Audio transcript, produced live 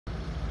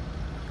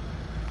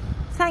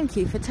Thank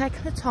you for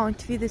taking the time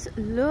to view this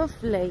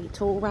lovely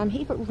Touran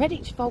here at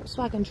Redditch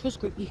Volkswagen Trust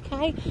Group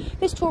UK.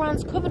 This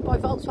Touran's covered by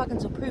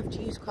Volkswagen's approved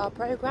used car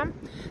programme,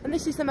 and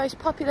this is the most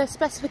popular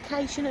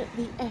specification of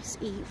the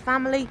SE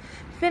family,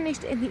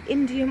 finished in the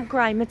Indian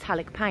grey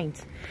metallic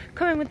paint.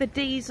 Coming with a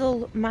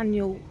diesel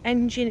manual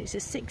engine, it's a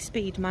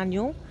 6-speed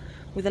manual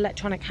with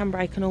electronic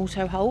handbrake and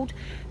auto hold.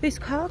 This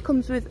car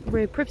comes with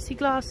rear privacy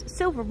glass,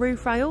 silver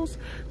roof rails,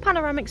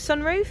 panoramic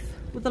sunroof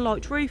with a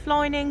light roof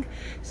lining.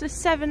 It's a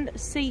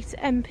 7-seat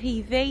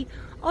MPV,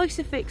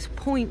 Isofix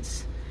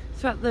points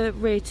throughout the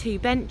rear 2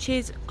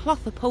 benches,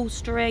 cloth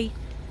upholstery.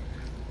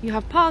 You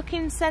have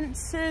parking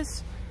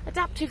sensors,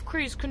 adaptive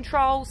cruise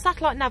control,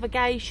 satellite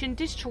navigation,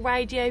 digital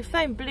radio,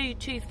 phone,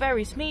 Bluetooth,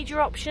 various media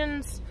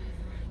options,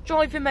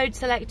 driving mode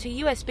selector,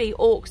 USB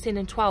aux in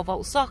and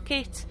 12-volt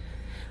socket.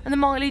 And the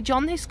mileage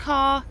on this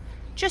car,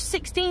 just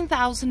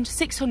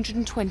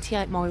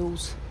 16,628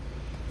 miles.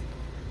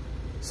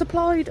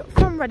 Supplied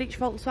from Redditch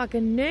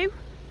Volkswagen New,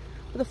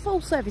 with a full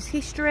service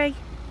history.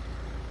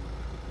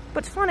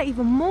 But to find out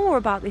even more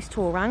about this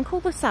Touran,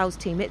 call the sales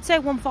team. It's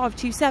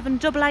 01527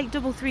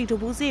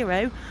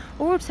 883300,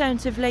 or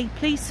alternatively,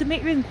 please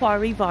submit your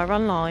inquiry via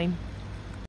online.